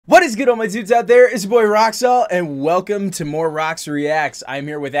What is good, all my dudes out there? It's your boy Roxalt, and welcome to more Rox Reacts. I'm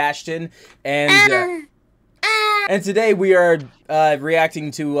here with Ashton, and today we are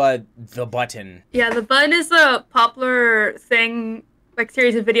reacting to The Button. Yeah, The Button is a popular thing, like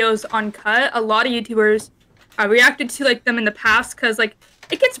series of videos on Cut. A lot of YouTubers reacted to like them in the past because like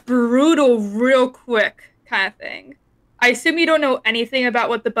it gets brutal real quick, kind of thing. I assume you don't know anything about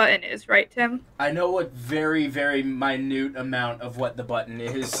what The Button is, right, Tim? I know a very, very minute amount of what The Button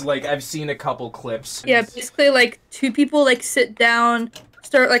is. Like, I've seen a couple clips. Yeah, basically like two people like sit down,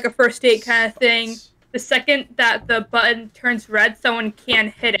 start like a first date kind of thing. The second that the button turns red, someone can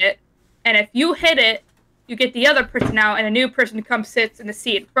hit it. And if you hit it, you get the other person out and a new person comes sits in the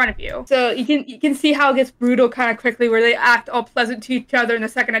seat in front of you. So you can see how it gets brutal kind of quickly where they act all pleasant to each other and the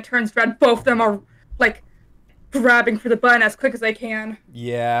second it turns red, both of them are like grabbing for the button as quick as they can.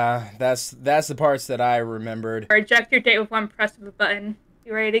 Yeah, that's the parts that I remembered. Reject your date with one press of the button.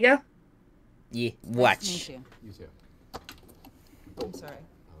 You ready to go? Yeah, watch. Nice to meet you. You too. I'm sorry.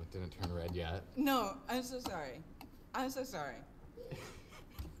 Oh, it didn't turn red yet. No, I'm so sorry. I'm so sorry.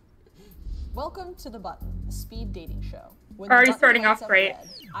 Welcome to The Button, a speed dating show. When the Already button starting lights off up great. red,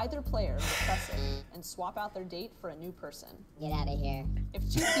 either player will press it and swap out their date for a new person. Get out of here. If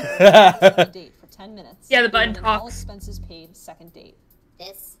two people press on a date for 10 minutes, Yeah, the button they win an all talks. expenses paid second date.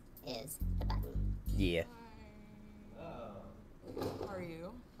 This is the button. Yeah. How are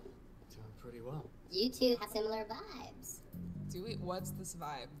you? Doing pretty well. You two have similar vibes. Do we? What's this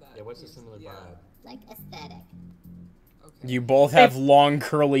vibe? Yeah, what's a similar vibe? Like aesthetic. Okay. You both have long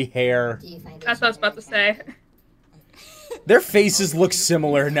curly hair. Do you find That's what I was about to say. Their faces look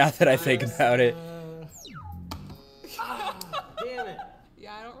similar now that I think about it. Damn it.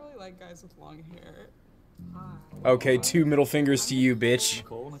 Yeah, I don't really like guys with long hair. Okay, 2 middle fingers to you, bitch.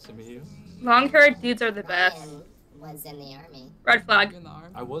 Nicole, nice to meet you. Long-haired dudes are the best. Ryan was in the army. Red flag. You in the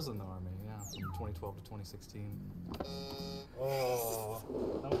army? I was in the army, yeah, from 2012 to 2016. Oh,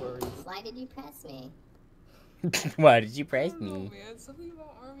 no worries. Why did you press me? Why did you I praise don't know, me? man. Something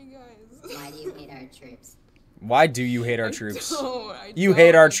about army guys. Why do you hate our troops? Why do you hate our troops? I You don't.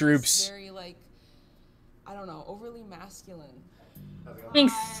 hate our It's just troops. Very like, I don't know, overly masculine. Being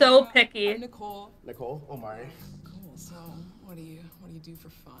so I'm picky. Nicole. Nicole, Omari. Cool. So, what do you do for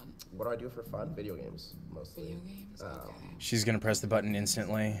fun? What do I do for fun? Video games, mostly. Video games. Okay. She's gonna press the button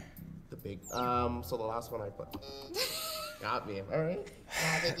instantly. The big. So the last one I put. Got me. All right.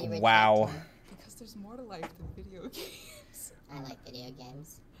 Why did you reject Wow. him? Because there's more to life than video games. I like video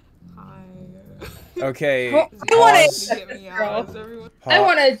games. Hi. Okay. I pause. want Get me out. Is everyone? I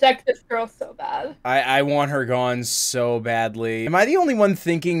want to eject this girl so bad. I want her gone so badly. Am I the only one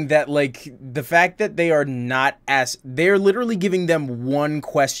thinking that, like, the fact that they are not they're literally giving them one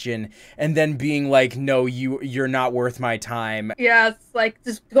question and then being like, no, you're not worth my time. Yeah, it's like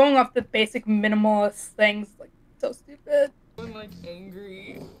just going off the basic minimalist things, like so stupid. I'm like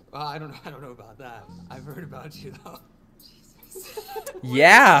angry. I don't know about that. I've heard about you though.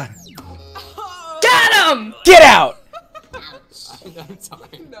 Yeah. Got him! Get out! Ouch. I'm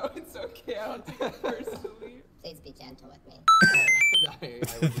sorry. No, it's okay. I don't take it personally. Please be gentle with me. I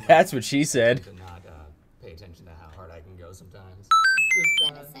would like That's what she said. to not pay attention to how hard I can go sometimes. Is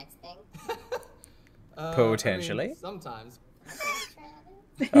that a sex thing? Potentially. I mean, sometimes.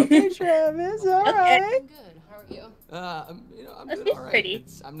 Travis? Okay, Travis, alright. I'm good. How are you? I'm That's doing all right. pretty.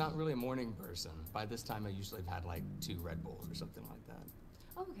 I'm not really a morning person. By this time, I usually have had like 2 Red Bulls or something like that.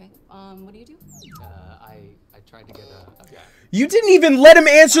 Oh, okay. What do you do? I tried to get a You didn't even let him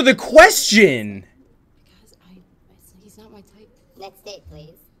answer the question! Because he's not my type. Next date,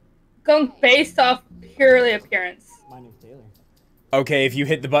 please. Going based off purely appearance. My name's Taylor. Okay, if you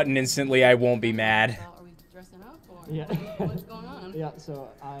hit the button instantly, I won't be mad. Are we dressing up or Yeah. what's going on? Yeah, so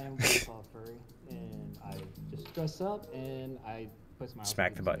I am what called furry, and I just dress up and I put my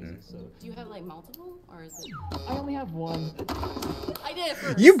Smack the button. So Do you have like multiple or is it? I only have one. I did it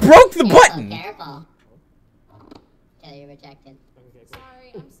first. You broke the Careful, button! careful. Till you're rejected. Okay,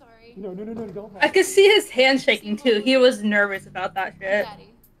 Sorry, I'm sorry. No, go I could see his hand shaking too. He was nervous about that shit.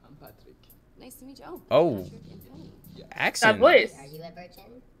 Daddy. I'm Patrick. Nice to meet you. Oh. Patrick and Tony. That Accent. voice. Are you a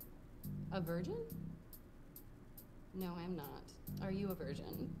virgin? A virgin? No, I'm not. Are you a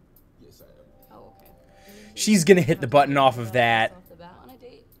virgin? Yes, I am. Oh, okay. She's gonna hit the button off of that. Off the bat on a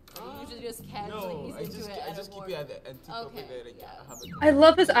date? Or you usually just casually ease into it I out just of keep work? it at the end. Okay, yeah. I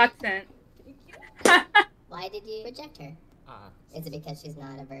love his accent. Why did you reject her? Is it because she's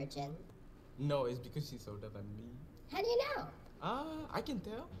not a virgin? No, it's because she's older than me. How do you know? I can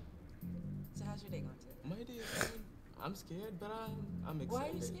tell. So how's your day going, Tim? My day is going. I'm scared, but I'm excited. Why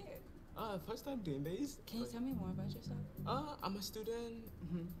are you scared? First time doing this. Can you tell me more about yourself? I'm a student.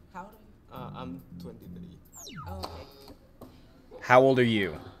 How old are you? I'm 23. Oh, okay. How old are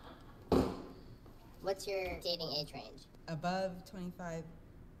you? What's your dating age range? Above 25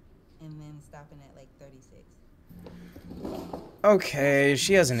 and then stopping at like 36. Okay,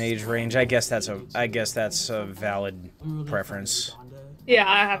 she has an age range. I guess that's a valid preference. Yeah,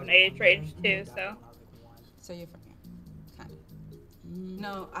 I have an age range too, so. So you're from here? Kind of.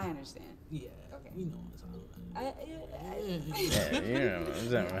 No, I understand. Yeah. Okay. You know what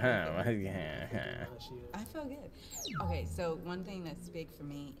I feel good. Okay, so one thing that's big for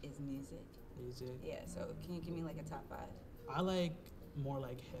me is music. Music. Yeah, so can you give me like a top 5? I like more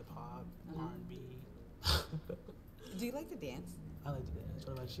like hip hop, R&B. Do you like to dance? I like to dance.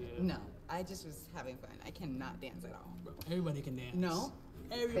 What about you? No, I just was having fun. I cannot dance at all. Bro, everybody can dance. No?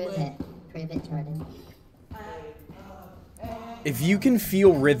 Everybody. Prove it, Jordan. If you can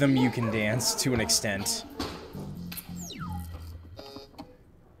feel rhythm, you can dance to an extent.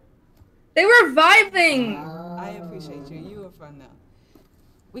 They were vibing! I appreciate you. You were fun though.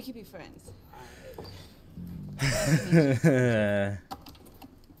 We could be friends. Sorry.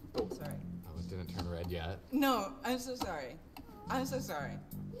 Oh, it didn't turn red yet. No, I'm so sorry. I'm so sorry.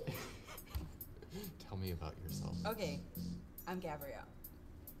 Tell me about yourself. Okay, I'm Gabrielle.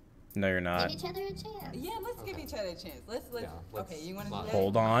 No, you're not. Give each other a chance. Yeah, let's give each other a chance. Let's. Okay, you want to do that?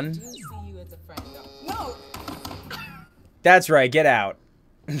 Hold on. I do see you as a friend though. No! That's right, get out.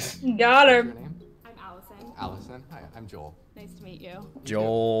 Got her. Your name? I'm Allison. Allison. Hi, I'm Joel. Nice to meet you.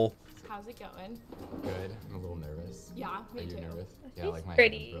 Joel. How's it going? Good. I'm a little nervous. Yeah, Are me you too. nervous? Yeah, She's like my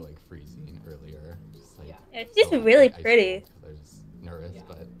pretty. hands were like freezing earlier. Just like Yeah, she's so, really like, pretty. ice cold. I was just nervous, Yeah.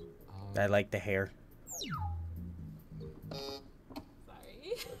 but I like the hair. Sorry.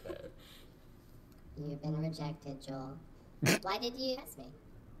 okay. You've been rejected, Joel. Why did you ask me?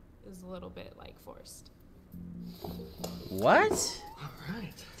 It was a little bit like forced. What? All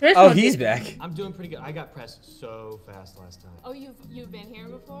right. Oh, he's back. I'm doing pretty good. I got pressed so fast last time. Oh, you've been here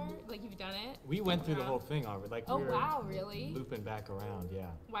before? Like you've done it? We went through the whole thing already. Like Oh we were wow, really? looping back around. Yeah.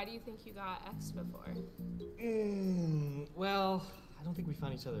 Why do you think you got X'd before? Well, I don't think we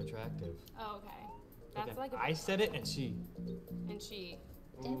found each other attractive. Oh, okay. That's Again, like a I said it and she. and she.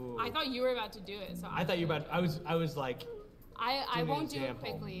 Ooh. I thought you were about to do it, so I thought you were about. I was like. I Give me an won't do it example.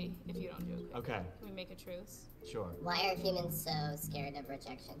 quickly if you don't do it quickly. Okay. Can we make a truce? Sure. Why are humans so scared of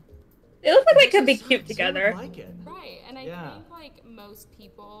rejection? They look like they could be cute Some together. like it. Right, and I Yeah. think like most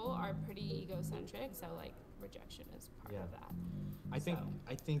people are pretty egocentric, so like rejection is part Yeah. of that. I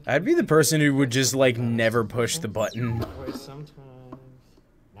think. I'd be the person who would just like never push the button. Where sometimes.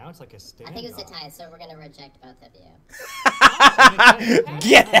 Now it's like a stand. I think it's a tie, so we're gonna reject both of you.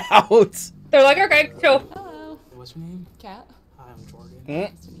 Get out! They're like, okay, chill. Hello, What's your name? Kat. Hi, I'm Jordan.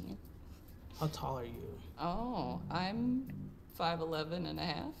 Nice to meet you. How tall are you? Oh, I'm 5'11" and a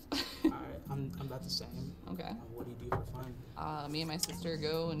half. Alright, I'm about the same. Okay. What do you do for fun? Me and my sister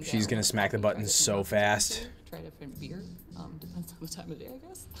go and She's gonna smack the button so fast. Try different beer. Depends on the time of day, I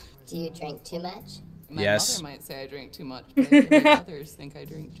guess. Do you drink too much? My Yes. mother might say I drink too much, but I think others think I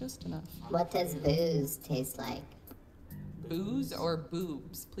drink just enough. What does booze taste like? Booze or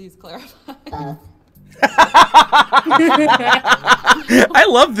boobs? Please clarify. Both. I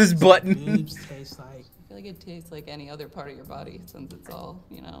love this button. Boobs taste like. I feel like it tastes like any other part of your body since it's all,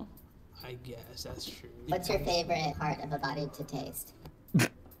 you know. I guess that's true. What's your favorite part of a body to taste?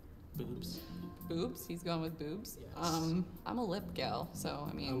 Boobs. Boobs? He's going with boobs? Yes. I'm a lip gal, so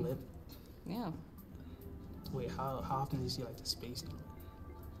I mean. A lip. Yeah. Wait, how often do you see like the space needle?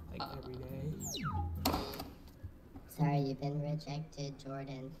 Like every day? Sorry, you've been rejected,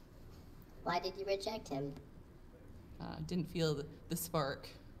 Jordan. Why did you reject him? Didn't feel the spark.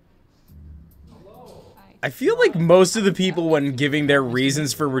 I feel like most of the people, when giving their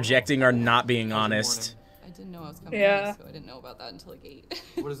reasons for rejecting, are not being honest. I didn't know I was coming Yeah. here, so I didn't know about that until like 8.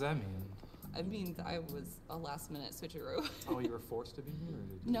 What does that mean? I mean, I was a last minute switcheroo. Oh, you were forced to be here? Or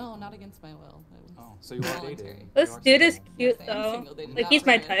did you... No, not against my will. It was Oh, so you are voluntary. dating? This You are dude is single. cute Yes, I am though. single. They did Like not he's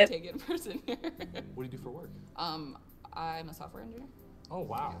my bring me type. Take in person here. What do you do for work? I'm a software engineer. Oh,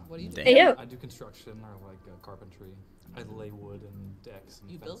 wow. What do you do? Damn. Hey yo. I do construction or like carpentry. I lay wood and decks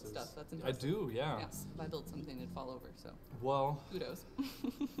and You build fences. stuff. That's I impressive. do, yeah. Yes. If I built something, it'd fall over. So Well, kudos.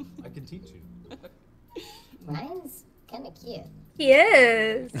 I can teach you. Ryan's kind of cute. He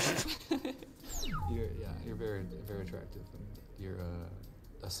is. You're very, very attractive. And you're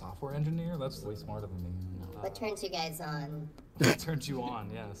a software engineer. That's way smarter than me. What turns you guys on? That turns you on,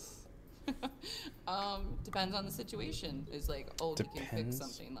 yes. Depends on the situation. It's like, oh, he can fix Depends.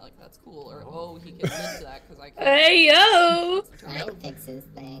 something. Like, that's cool. Or, oh, he can admit that because I can't. Hey, yo! Ryan fixes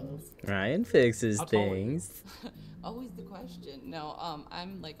things. Ryan fixes How tall are you? things. Always the question. No,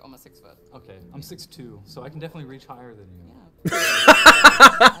 I'm like almost 6 foot. Okay, I'm 6'2", so I can definitely reach higher than you. Yeah.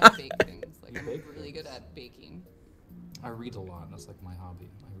 I bake things. Like, I'm bake really good at baking. I read a lot. That's like my hobby.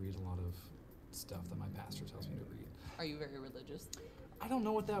 I read a lot of stuff that my pastor tells me to read. Are you very religious? I don't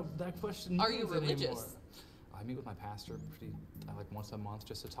know what that question means Are you religious? anymore. I meet with my pastor like once a month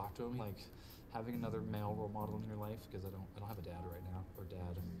just to talk to him. Like having another male role model in your life, because I don't have a dad right now, or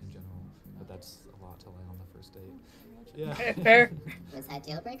dad in general. But that's a lot to lay on the first date. Yeah. Fair. Was that a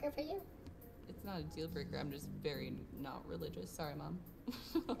deal breaker for you? It's not a deal breaker. I'm just very not religious. Sorry, Mom.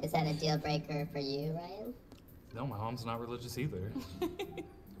 Is that a deal breaker for you, Ryan? No, my mom's not religious either.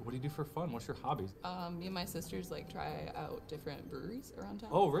 What do you do for fun? What's your hobbies? Me and my sisters like try out different breweries around town.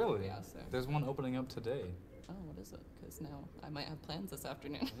 Oh, really? Yeah, so. There's one opening up today. Oh, what is it? Because now I might have plans this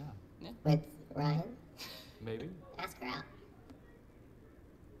afternoon. Yeah. With Ryan? Maybe. Ask her out.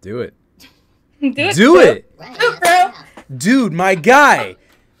 Do it. Do it, Do bro. it. Ryan, Do it, ask her bro. out. Dude, my guy.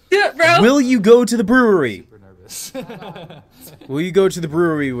 Do it, bro. Will you go to the brewery? Super nervous. Will you go to the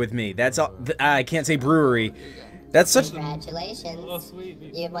brewery with me? That's all. I can't say brewery. That's such. Congratulations. Oh, sweet.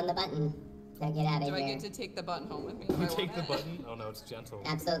 You've won the button. Now get out of Do I here. get to take the button home with me? You take the button? Oh no, it's gentle.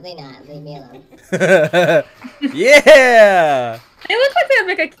 Absolutely not. Leave me alone. Yeah. They look like they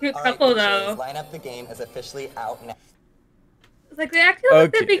make a cute couple, though. Line up the game is officially out now. It's like they actually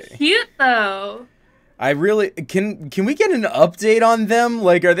look to be Okay. cute, though. I really can we get an update on them?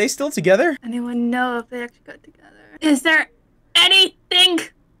 Like, are they still together? Anyone know if they actually got together? Is there anything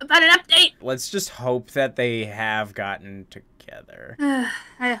about an update? Let's just hope that they have gotten together.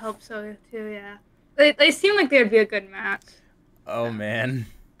 I hope so too. Yeah, they seem like they would be a good match. Oh man.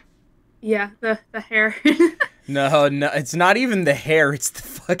 Yeah, the hair. No, it's not even the hair, it's the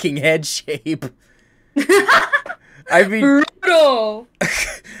fucking head shape. I mean, Brutal.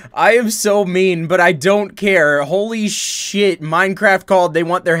 I am so mean, but I don't care. Holy shit, Minecraft called, they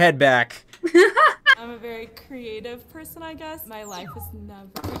want their head back. I'm a very creative person, I guess. My life is never...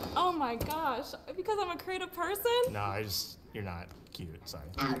 Oh my gosh, because I'm a creative person? No, you're not cute, sorry.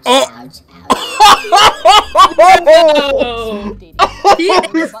 Ouch, Oh. ouch, ouch. Oh, he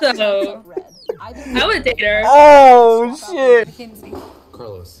is though. I would date her. Oh shit. Mackenzie.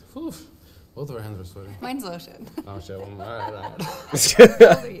 Carlos. Whew. Both of our hands are sweaty. Mine's lotion. Oh shit. Well, all right.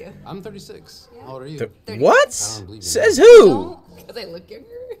 How old are you? I'm 36. How old are you? What? I don't believe you. Says who? Because I look younger.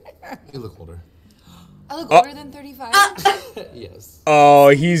 You look older. I look older than 35. Yes. Oh,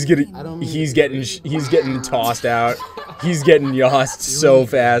 he's getting I don't mean he's to getting he's getting tossed out. He's getting yossed so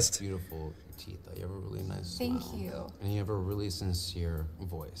fast. Beautiful teeth. You have a really nice Thank smile. you. And you have a really sincere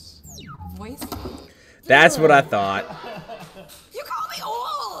voice. Voice? That's what I thought. You call me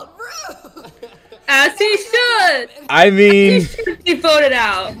old, rude. As he should. I mean, He voted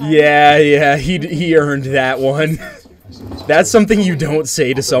out. yeah, he earned that one. That's something you don't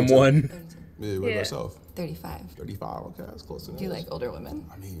say to someone. Yeah, what Yeah. yourself? 35. 35. Okay, that's close enough. Do you like older women?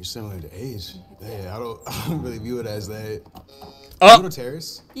 I mean, you're similar to age. Yeah, I don't really view it as that. Oh. You know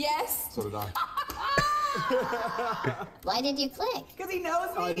Terrace? Yes. So did I. Why did you click? Because he knows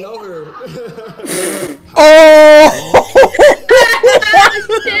me. I know her.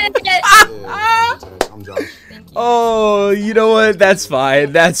 I'm Josh. Oh, you know what? That's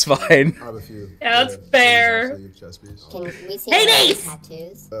fine. That's fine. I have a few. Yeah, that's fair. Can we see Hades!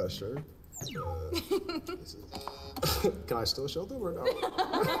 tattoos? Sure. Can I still show them or no?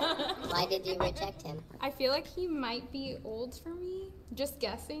 Why did you reject him? I feel like he might be old for me. Just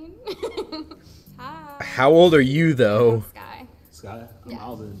guessing. Hi. How old are you though? Sky. Sky, I'm Yeah.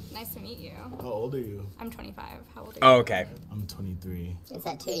 Alvin. Nice to meet you. How old are you? I'm 25. How old are you? Oh, okay. I'm 23. Is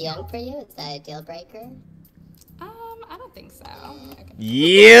that too young for you? Is that a deal breaker? I don't think so. Okay.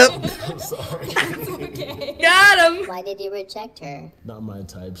 Yep. I'm sorry. Okay. Got him. Why did you reject her? Not my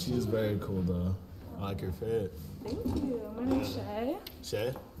type. She's very cool though. I like her fit. Thank you. My name's Shay.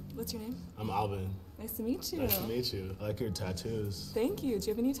 Shay, What's your name? I'm Alvin. Nice to meet you. Nice to meet you. I like your tattoos. Thank you. Do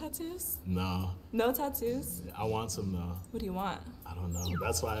you have any tattoos? No, No tattoos? I want some though. What do you want? I don't know.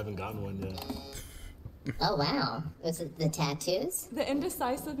 That's why I haven't gotten one yet. Oh wow. Was it the tattoos? The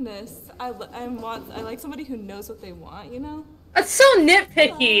indecisiveness. I like somebody who knows what they want, you know? That's so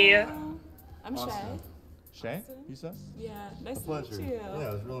nitpicky. I'm Shay. Shay, you said? Yeah, nice to pleasure. meet you. Yeah,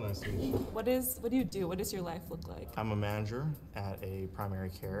 it was real nice to meet you. What do you do? What does your life look like? I'm a manager at a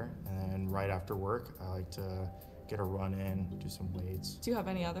primary care, and right after work, I like to get a run in, do some weights. Do you have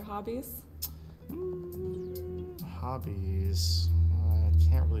any other hobbies? Hobbies. I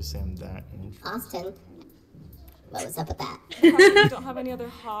can't really really seem that interesting. Austin, what was up with that? I don't have any other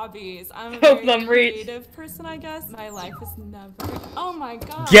hobbies. I'm a very creative person, I guess. My life is never. Oh my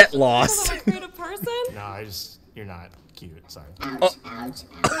god. Get lost. I'm a creative person. No, you're not cute. Sorry. Ouch, ouch, ouch.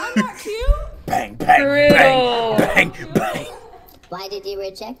 I'm not cute. Bang, bang, bang, bang, bang. Why did you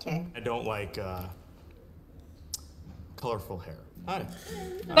reject her? I don't like colorful hair. Hi.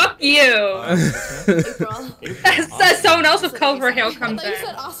 Fuck you. April. That's someone else with colorful hair comes I thought you in.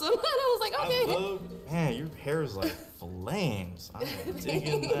 said awesome, and I was like, okay. Man, your hair is like flames. I'm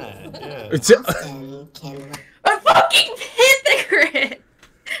digging that. Yeah. A fucking hypocrite.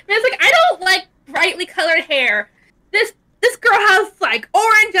 It's like, I don't like brightly colored hair. This girl has like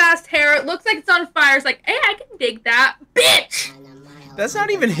orange ass hair. It looks like it's on fire. It's like, hey, I can dig that, bitch. That's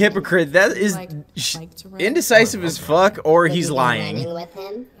not even hypocrite. That is indecisive as fuck, or he's lying. With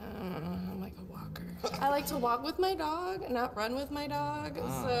him? I'm like a walker. I like to walk with my dog, not run with my dog.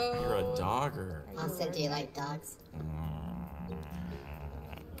 So You're a dogger. Austin, do you like dogs?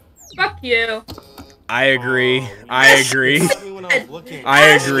 Fuck you. I agree. I agree. I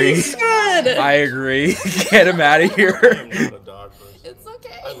agree. I agree. Get him out of here. it's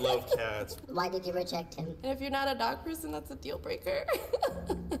okay. I love cats. Why did you reject him? And if you're not a dog person, that's a deal breaker.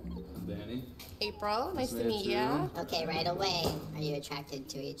 Danny. April, nice to meet you. Okay, right away. Are you attracted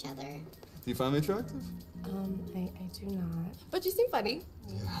to each other? Do you find me attractive? I do not. But you seem funny.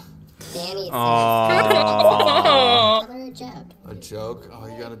 Danny says, Aww. tell her a joke. A joke? Oh,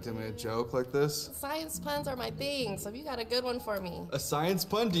 you gotta do me a joke like this? Science puns are my thing, so if you got a good one for me. A science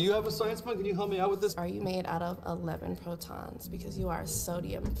pun? Do you have a science pun? Can you help me out with this? Are you made out of 11 protons? Because you are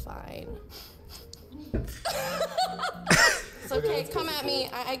sodium fine. It's okay, come at me.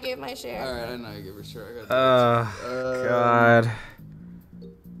 I gave my share. Alright, I know you gave a share. God.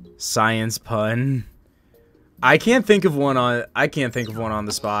 Science pun. I can't think of one on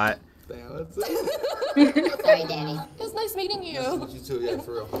the spot. Damn, that's Sorry, Danny. It was nice meeting you. Nice to meet you too, yeah,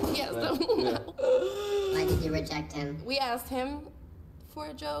 for real. Yes. Why did you reject him? We asked him for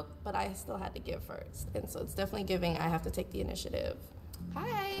a joke, but I still had to give first. And so it's definitely giving. I have to take the initiative.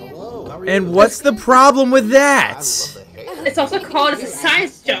 Hi. Hello, how are you? And what's the problem with that? It's also called a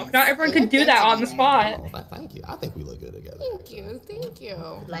science joke. Not everyone can do that on the spot. Oh, thank you. I think we look good together. Thank you. Thank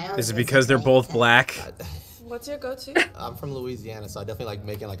you. Is it because they're both black? What's your go-to? I'm from Louisiana, so I definitely like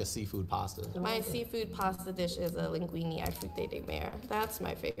making like a seafood pasta. My seafood pasta dish is a linguine ai frutte de mer. That's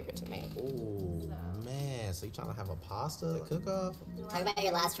my favorite to make. Oh man, so you trying to have a pasta cook-off? Talk about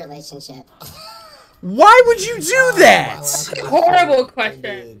your last relationship. Why would you do that? Horrible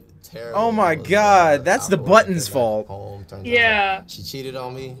question. Oh my god, that's the button's fault. Yeah. She cheated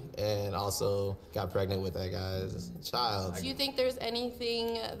on me and also got pregnant with that guy's child. Do you think there's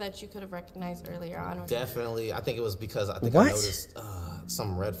anything that you could have recognized earlier on? Or Definitely. I think it was because I think What? I noticed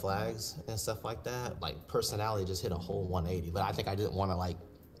some red flags and stuff like that. Like personality just hit a whole 180. But I think I didn't want to like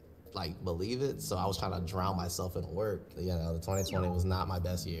believe it, so I was trying to drown myself in work. You know, 2020 was not my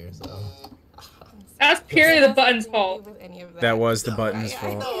best year, so. That's purely the button's fault. That was the button's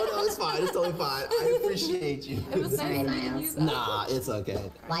fault. No, it's fine. It's totally fine. I appreciate you. Sorry, Miles. Nah, it's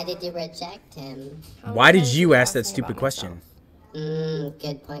okay. Why did you reject him? Why did you ask that stupid question?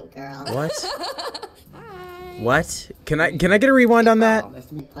 Good point, girl. What? What? Can I get a rewind on that?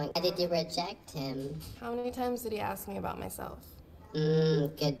 Good point. Why did you reject him? How many times did he ask me about myself?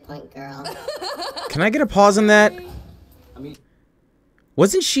 Good point, girl. Can I get a pause on that?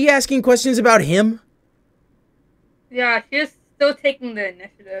 Wasn't she asking questions about him? Yeah, she's still taking the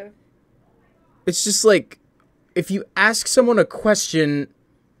initiative. It's just like, if you ask someone a question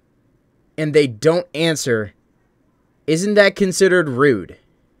and they don't answer, isn't that considered rude?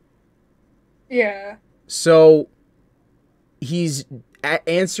 Yeah. So, he's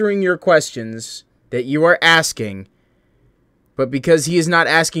answering your questions that you are asking, but because he is not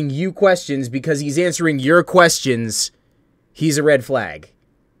asking you questions, because he's answering your questions, he's a red flag.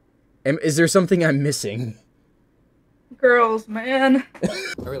 Is there something I'm missing? Girls, man.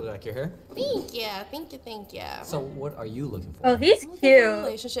 I really like your hair. Thank you. So what are you looking for? Oh, he's cute.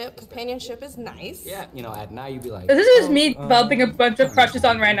 Relationship, companionship is nice. Yeah, you know, at night you'd be like. This is just me developing a bunch of crushes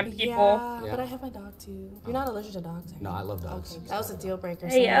on random people. Yeah, but I have my dog too. You're not allergic to dogs, right? No, I love dogs. Okay, that was a deal breaker.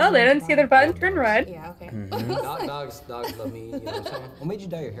 Hey, yeah, they didn't see their button turn red. Yeah, okay. Dogs love me. You know what I'm saying? What made you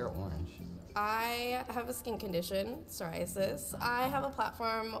dye your hair orange? I have a skin condition, psoriasis. I have a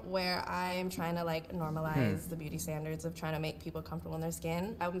platform where I'm trying to like normalize the beauty standards of trying to make people comfortable in their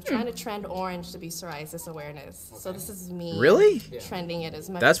skin. I'm trying to trend orange to be psioriasis awareness. So this is me Really? trending it as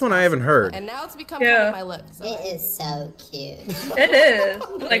much That's as one I haven't possible. heard. And now it's become part of my look. So It is so cute. It is.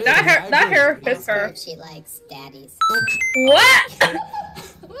 Like, that hair fits her. She likes daddies. What?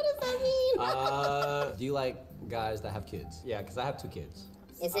 Do you like guys that have kids? Yeah, because I have 2 kids.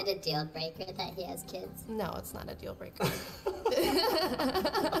 Is it a deal breaker that he has kids? No, it's not a deal breaker.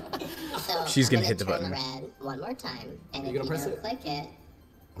 So She's gonna I'm hit the turn button. red one more time, and You if gonna you press don't it? click it,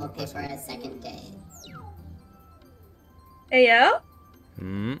 we'll pay for a second date. Hey, yo.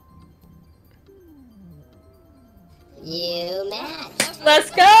 Hmm. You match.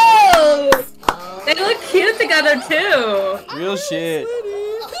 Let's go! They look cute together, too. Real shit.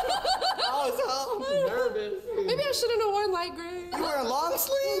 Oh, so nervous. Maybe I shouldn't have worn light gray. You wearing long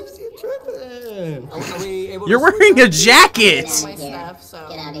sleeves? You tripping? Are we able You're to wearing a jacket. My stuff, so.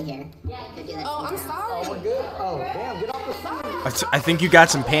 Get out of here. Go do that Oh, I'm sorry. we're good? Oh, damn, get off the side. I think you got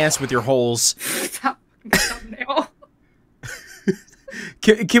some pants with your holes. Thumbnail.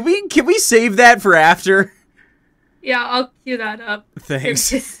 Can we save that for after? Yeah, I'll cue that up.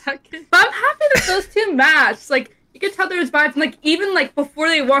 Thanks. Give me a second. But I'm happy that those two matched. Like, you could tell there was vibes, and like even like before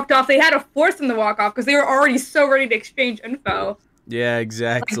they walked off, they had to force them to walk off because they were already so ready to exchange info. Yeah,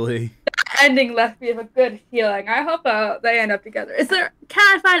 exactly. That ending left me with a good feeling. I hope they end up together.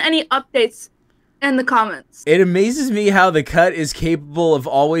 Can I find any updates in the comments? It amazes me how the cut is capable of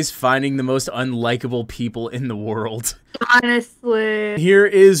always finding the most unlikable people in the world. Honestly. Here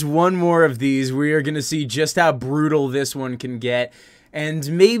is one more of these. We are going to see just how brutal this one can get.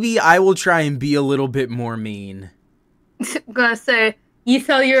 And maybe I will try and be a little bit more mean. I'm gonna say, you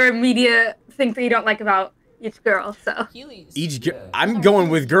tell your immediate things that you don't like about each girl, so. I'm going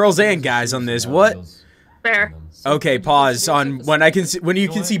with girls and guys on this. What? Fair. Okay, pause on when you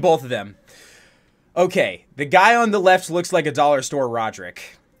can see both of them. Okay, the guy on the left looks like a dollar store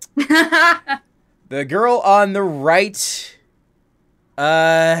Roderick. The girl on the right,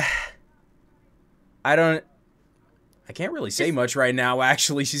 I can't really say much right now,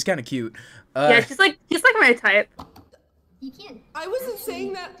 actually. She's kind of cute. Yeah, she's like my type. You can't. I wasn't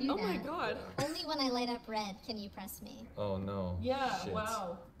saying that. Do Oh my that. god. Only when I light up red can you press me. Oh, no. Yeah, Shit.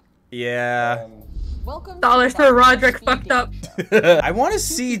 wow. Yeah. Welcome Dollar to store the Roderick Speed fucked Dating up. Show. I want to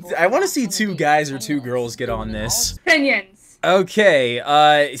see 2 guys or 2 girls get on this. Opinions. Okay,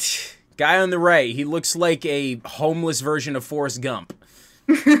 guy on the right, he looks like a homeless version of Forrest Gump.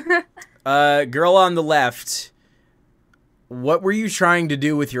 Girl on the left, what were you trying to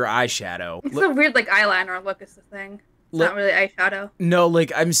do with your eyeshadow? It's a weird like eyeliner look is the thing. It's not really eyeshadow. No,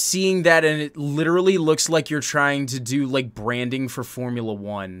 like, I'm seeing that and it literally looks like you're trying to do, like, branding for Formula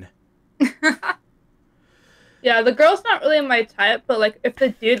 1. Yeah, the girl's not really my type, but like if the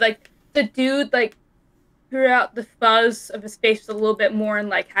dude grew out the fuzz of his face a little bit more and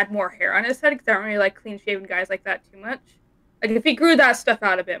like had more hair on his head, because I don't really like clean shaven guys like that too much. Like if he grew that stuff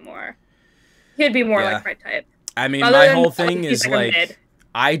out a bit more, he'd be more like my type. I mean, Other my than whole that, thing he's is like a mid. like,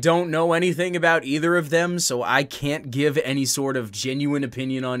 I don't know anything about either of them, so I can't give any sort of genuine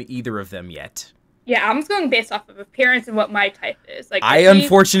opinion on either of them yet. Yeah, I'm just going based off of appearance and what my type is. Like, I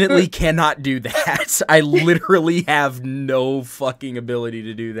unfortunately cannot do that. I literally have no fucking ability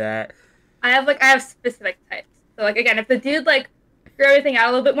to do that. I have specific types. So like again, if the dude like grew everything out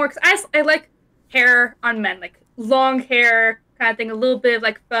a little bit more, because I like hair on men, like long hair kind of thing, a little bit of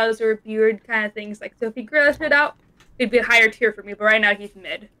like fuzz or beard kind of things. Like so, if he grew that shit out, it'd be a higher tier for me. But right now he's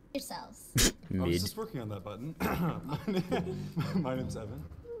mid. Yourselves. I was just working on that button. My name's Evan.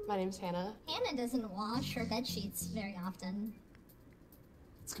 My name's Hannah. Hannah doesn't wash her bed sheets very often.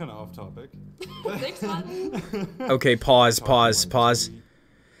 It's kind of off topic. Thanks, button. Okay, pause.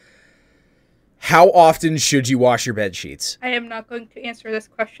 How often should you wash your bed sheets? I am not going to answer this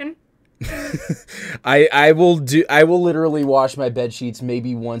question. I will literally wash my bed sheets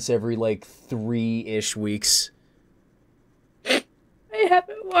maybe once every like 3-ish weeks. I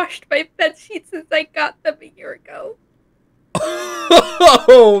haven't washed my bed sheets since I got them a year ago.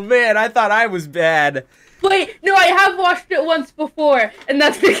 Oh man, I thought I was bad. Wait, no, I have washed it once before, and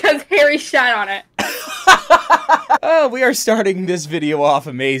that's because Harry shat on it. Oh, we are starting this video off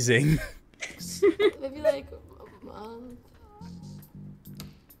amazing. Maybe like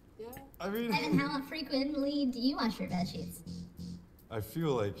yeah. I mean, Evan, how frequently do you wash your bed sheets? I feel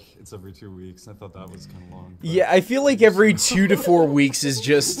like it's every 2 weeks. I thought that was kind of long. Yeah, I feel like every 2 to 4 weeks is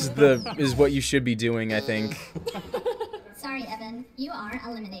just is what you should be doing, I think. Sorry, Evan, you are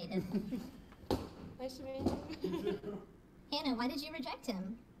eliminated. Nice to meet you. Hannah, why did you reject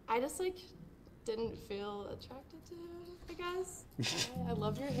him? I just like didn't feel attracted to him, I guess. I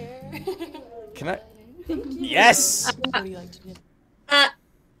love your hair. Can I? Thank you. Yes! What do you like to do?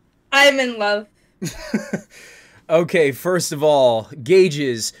 I'm in love. Okay, first of all,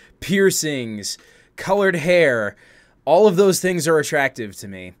 gauges, piercings, colored hair, all of those things are attractive to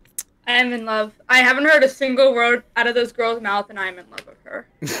me. am in love. I haven't heard a single word out of this girl's mouth, and I'm in love with her.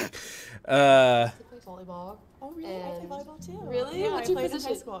 Volleyball. Oh, really? I played volleyball too. Really? Yeah, What's I your played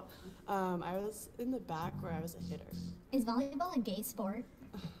position? in high school. I was in the back where I was a hitter. Is volleyball a gay sport?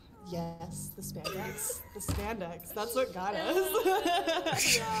 Yes, the spandex. The spandex. That's what got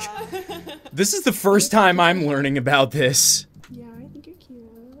us. Yeah. This is the first time I'm learning about this. Yeah, I think you're cute.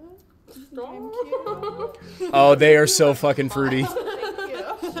 I'm cute. Oh, they are so fucking fruity.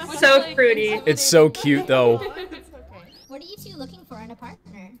 So fruity. It's so cute though. What are you two looking for in a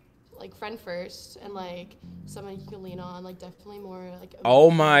partner? Like friend first, and like someone you can lean on. Like definitely more like.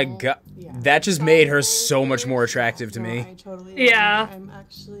 Oh my god. That just made her so much more attractive to No, me. I totally agree. Yeah. I'm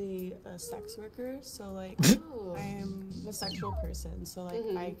actually a sex worker, so like I'm a sexual person. So like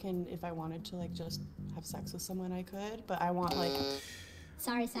I can, if I wanted to like just have sex with someone, I could. But I want like.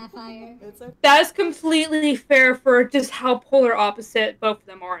 Sorry, Sapphire. It's okay. That is completely fair for just how polar opposite both of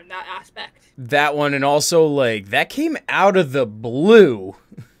them are in that aspect. That one, and also like that came out of the blue.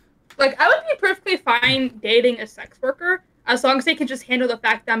 Like, I would be perfectly fine dating a sex worker as long as they can just handle the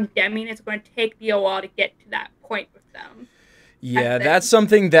fact that I'm demming. It's going to take me a while to get to that point with them. Yeah, that's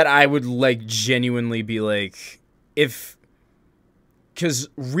something that I would like genuinely be like, if, because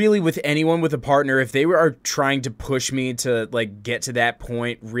really with anyone with a partner, if they are trying to push me to like get to that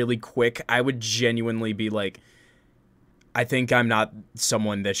point really quick, I would genuinely be like, I think I'm not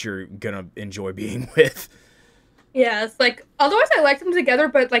someone that you're gonna enjoy being with. Yeah, it's like, otherwise I like them together,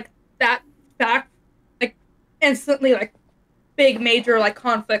 but like that like instantly like big major like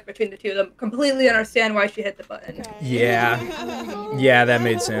conflict between the two of them. Completely understand why she hit the button. Yeah. Yeah, that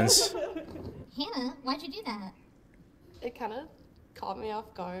made sense. Hannah, why'd you do that? It kind of caught me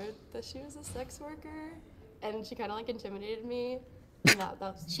off guard that she was a sex worker, and she kind of like intimidated me. And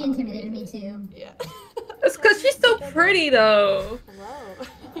that's She intimidated me too. Yeah. It's because she's so pretty though.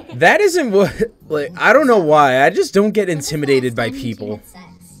 Hello. That isn't what, like, I don't know why. I just don't get intimidated by people.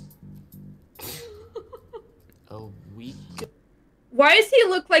 A week. Why does he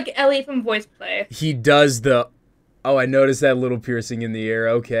look like Ellie from Voice Play? He does the, oh, I noticed that little piercing in the ear.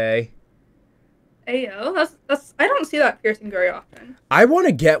 Okay. Ayo, that's I don't see that piercing very often. I want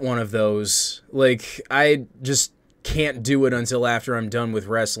to get one of those. Like, I just can't do it until after I'm done with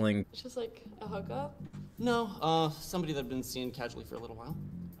wrestling. It's just like a hookup. No, somebody that I've been seeing casually for a little while.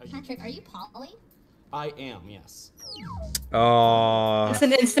 Patrick, are you poly? I am, yes. Aww. It's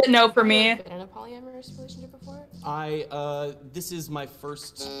an instant no for me. Been in a polyamorous relationship before? This is my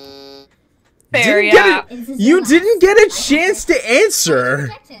first. Fair, Didn't yeah. get a, you didn't get a chance to answer.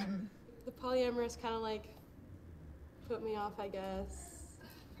 The polyamorous kind of like put me off, I guess.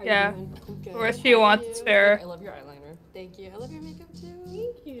 How Yeah. you doing? I'm good. Whatever she wants, Thank it's you. fair. I love your eyeliner. Thank you. I love your makeup too.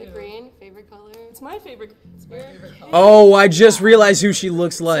 Thank you. The green, favorite color. It's my favorite. It's my favorite color. Oh, I just realized who she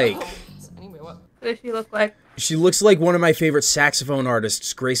looks like. Anyway, what? What does she look like? She looks like one of my favorite saxophone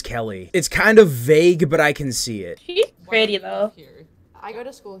artists, Grace Kelly. It's kind of vague, but I can see it. She's pretty though. Here. I go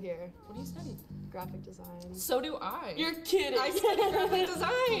to school here. What do you study? Graphic design. So do I. You're kidding. I study graphic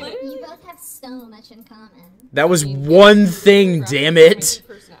design. You both have so much in common. That was one thing, damn it.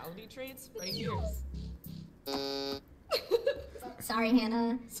 Personality traits right here. Sorry,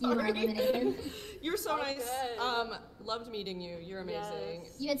 Hannah. You were eliminated. You're so nice. Loved meeting you. You're amazing.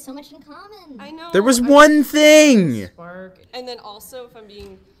 You had so much in common. I know. There was one thing. Spark. And then also, if I'm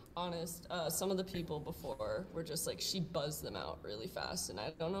being honest, some of the people before were just like, she buzzed them out really fast, and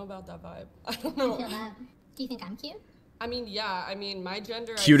I don't know about that vibe. I don't know. I feel that. Do you think I'm cute? I mean, yeah. I mean, my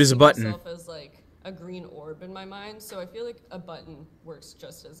gender. Cute I as a see button. Myself as like a green orb in my mind, so I feel like a button works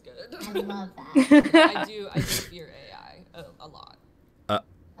just as good. I love that. I do fear AI a lot.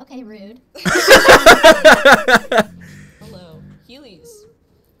 Okay, rude. Hello, Heelys.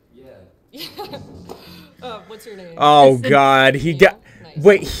 Yeah. What's your name? Oh god, he got.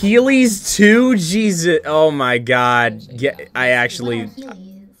 Wait, Heelys too? Jesus. Oh my god. Yeah, I actually.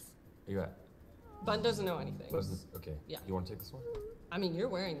 You got. Bun doesn't know anything. What is this? Okay. Yeah. You want to take this one? I mean, you're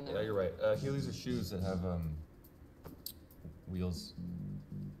wearing them. Yeah, you're right. Heelys are shoes that have wheels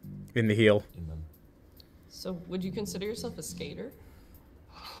In the heel. in them. So, would you consider yourself a skater?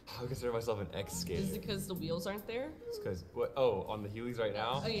 I consider myself an ex-skater. Is it because the wheels aren't there? It's because what? Oh, on the Heelys right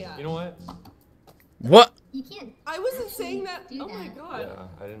now. Oh, yeah. You know what? What? You can't. I wasn't saying that. Do Oh my that. god. Yeah,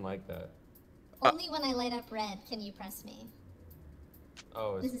 I didn't like that. Only when I light up red can you press me.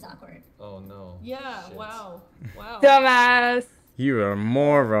 Oh, This is awkward. Oh no. Yeah. Shit. Wow. Wow. Dumbass. You are a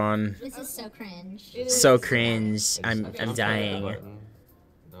moron. This is so cringe. It is. So cringe. I'm Okay, dying.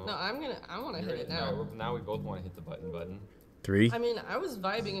 No. No, I want to hit it now. Now we both want to hit the button. 3. I mean, I was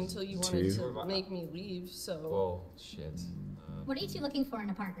vibing until you wanted 2. to make me leave. So. Well, shit. What are you two looking for in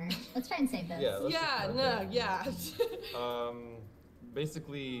a partner? Let's try and save this.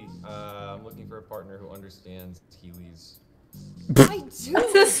 Basically, I'm looking for a partner who understands Heelys. I do.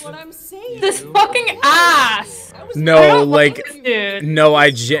 That's what I'm saying. This fucking ass. No, like, no,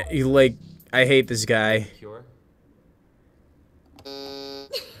 I hate this guy.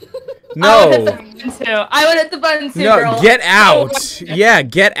 No. I would hit the button too, No, girl. get out. Yeah,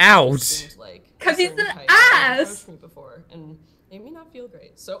 get out. Cause he's an ass. Before and made me not feel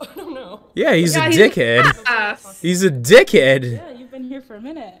great. So I don't know. Yeah, he's a dickhead. He's a dickhead. Yeah, you've been here for a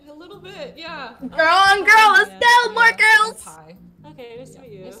minute. A little bit, yeah. Girl on girl, let's go, more girls. Okay, nice to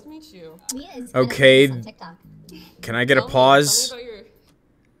meet you. Nice to meet you. Okay. Can I get a pause? Tell me about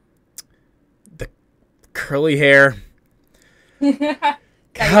The curly hair.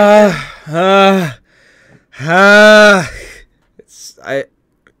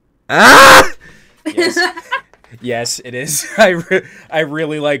 Yes, it is. I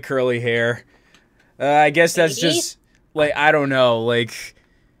really like curly hair. I guess that's just like, I don't know, like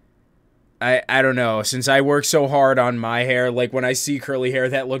I don't know. Since I work so hard on my hair, like when I see curly hair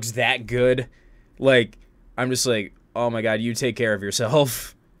that looks that good, like I'm just like, oh my god, you take care of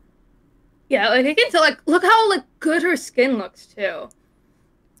yourself. Yeah, like I can tell. Like, look how like good her skin looks too.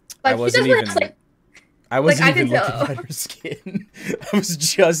 Like, I wasn't even. I wasn't I even can looking tell. at her skin. I was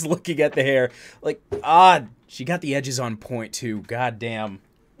just looking at the hair. Like, she got the edges on point too. God damn.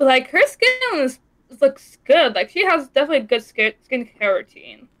 Like her skin looks good. Like she has definitely a good skincare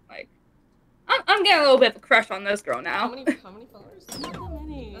routine. Like, I'm getting a little bit of a crush on this girl now. How many followers? Not that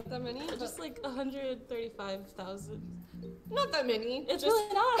many. Not that many? Just like 135,000. Not that many. It's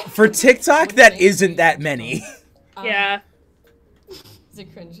really not. For TikTok, that isn't that many. Yeah. Is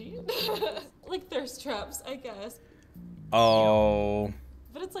it cringy? Like thirst traps, I guess. Oh.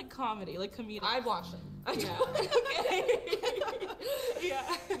 But it's like comedy, like comedic. I'd watch them.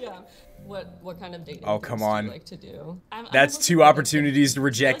 Yeah. Yeah. What kind of dating? Oh, come things do on. you like to do? That's two opportunities to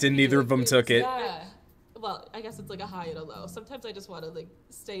reject, and neither of them took it. Yeah. Well, I guess it's like a high and a low. Sometimes I just want to like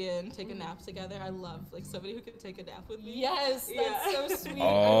stay in, take a nap together. I love like somebody who can take a nap with me. Yes, that's so sweet. Oh.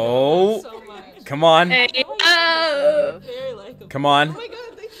 I love that so much. Come on. Hey, Very likable. Come on. Oh my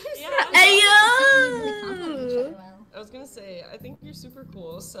god, thank you so Hey, much. I was gonna say, I think you're super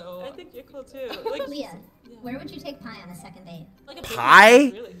cool, so... I think you're cool too. Like, Leah, where would you take Pi on a second date? like a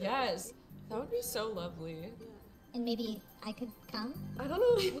Pie? Really. Yes, that would be so lovely. And maybe I could come? I don't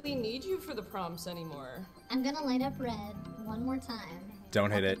know if we need you for the prompts anymore. I'm gonna light up red one more time.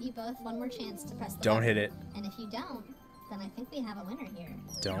 Don't hit I'll it. give you both one more chance to press the Don't button. hit it. And if you don't, then I think we have a winner here.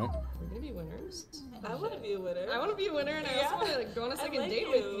 Don't. We're gonna be winners. I want to be a winner. I want to be a winner, and I also want to go on a second like date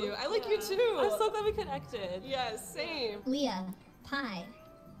you. with you. I like you too. I'm so glad we connected. Yes, same. Leah, Pi,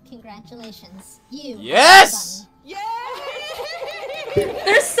 congratulations. You. Yes! Yay!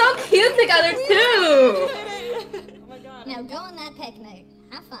 they're so cute together too. Oh my god. Now go on that picnic.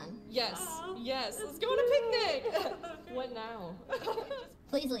 Have fun. Yes, yes. Let's go on a picnic. What now?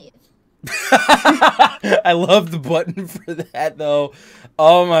 Please leave. I love the button for that though.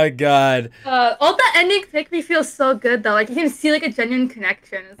 Oh my god. All the endings make me feel so good though. Like you can see like a genuine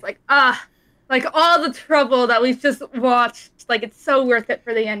connection. It's like like all the trouble that we've just watched. Like it's so worth it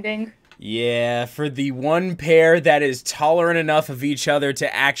for the ending. Yeah, for the one pair that is tolerant enough of each other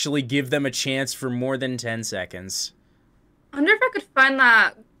to actually give them a chance for more than 10 seconds. I wonder if I could find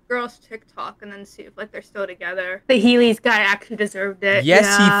that girl's TikTok and then see if like they're still together. The Heelys guy actually deserved it. Yes,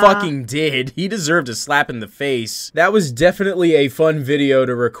 yeah. he fucking did. He deserved a slap in the face. That was definitely a fun video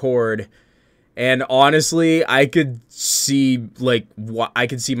to record. And honestly, I could see like I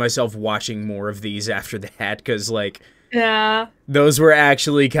could see myself watching more of these after that cuz like yeah. Those were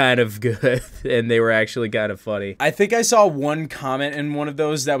actually kind of good, and they were actually kind of funny. I think I saw one comment in one of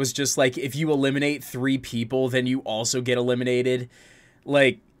those that was just like, if you eliminate 3 people, then you also get eliminated.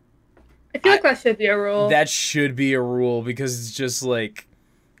 Like, I feel like that should be a rule. That should be a rule, because it's just like,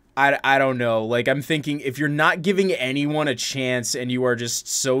 I don't know. Like, I'm thinking, if you're not giving anyone a chance, and you are just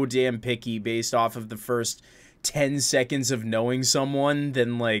so damn picky based off of the first 10 seconds of knowing someone,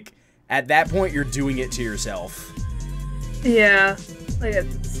 then, like, at that point, you're doing it to yourself. Yeah, like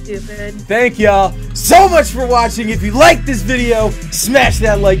it's stupid. Thank y'all so much for watching. If you liked this video, smash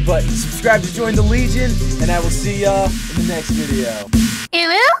that like button. Subscribe to join the Legion, and I will see y'all in the next video.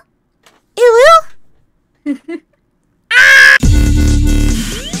 Ew.